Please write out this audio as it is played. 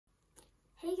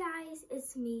Hey guys,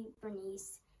 it's me,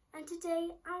 Bernice, and today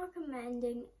I'm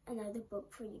recommending another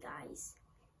book for you guys.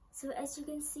 So as you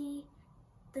can see,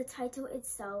 the title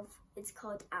itself is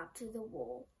called After the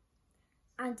War.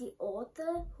 And the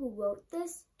author who wrote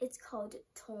this, it's called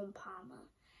Tom Palmer.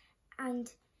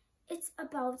 And it's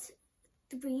about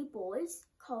three boys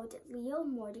called Leo,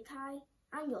 Mordecai,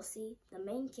 and Yossi, the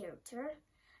main character.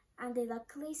 And they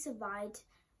luckily survived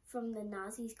from the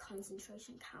Nazi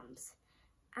concentration camps.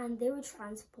 And they were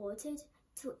transported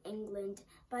to England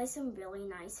by some really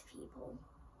nice people.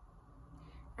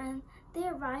 And they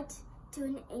arrived to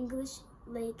an English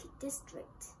lake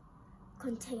district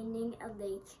containing a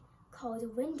lake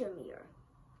called Windermere.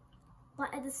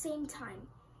 But at the same time,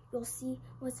 Yossi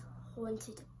was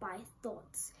haunted by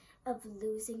thoughts of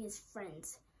losing his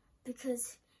friends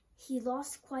because he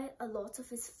lost quite a lot of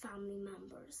his family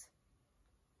members.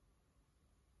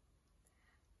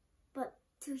 But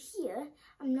to here,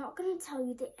 I'm not going to tell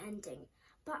you the ending,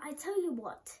 but I tell you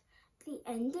what, the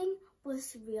ending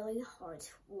was really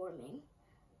heartwarming.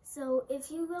 So if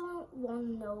you really want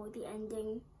to know the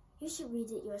ending, you should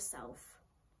read it yourself.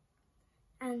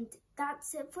 And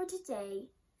that's it for today,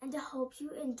 and I hope you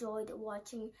enjoyed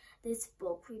watching this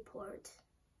book report.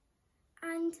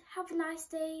 And have a nice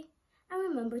day, and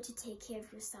remember to take care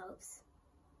of yourselves.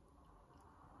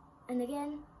 And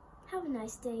again, have a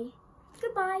nice day.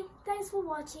 Goodbye. Thanks for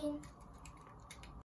watching.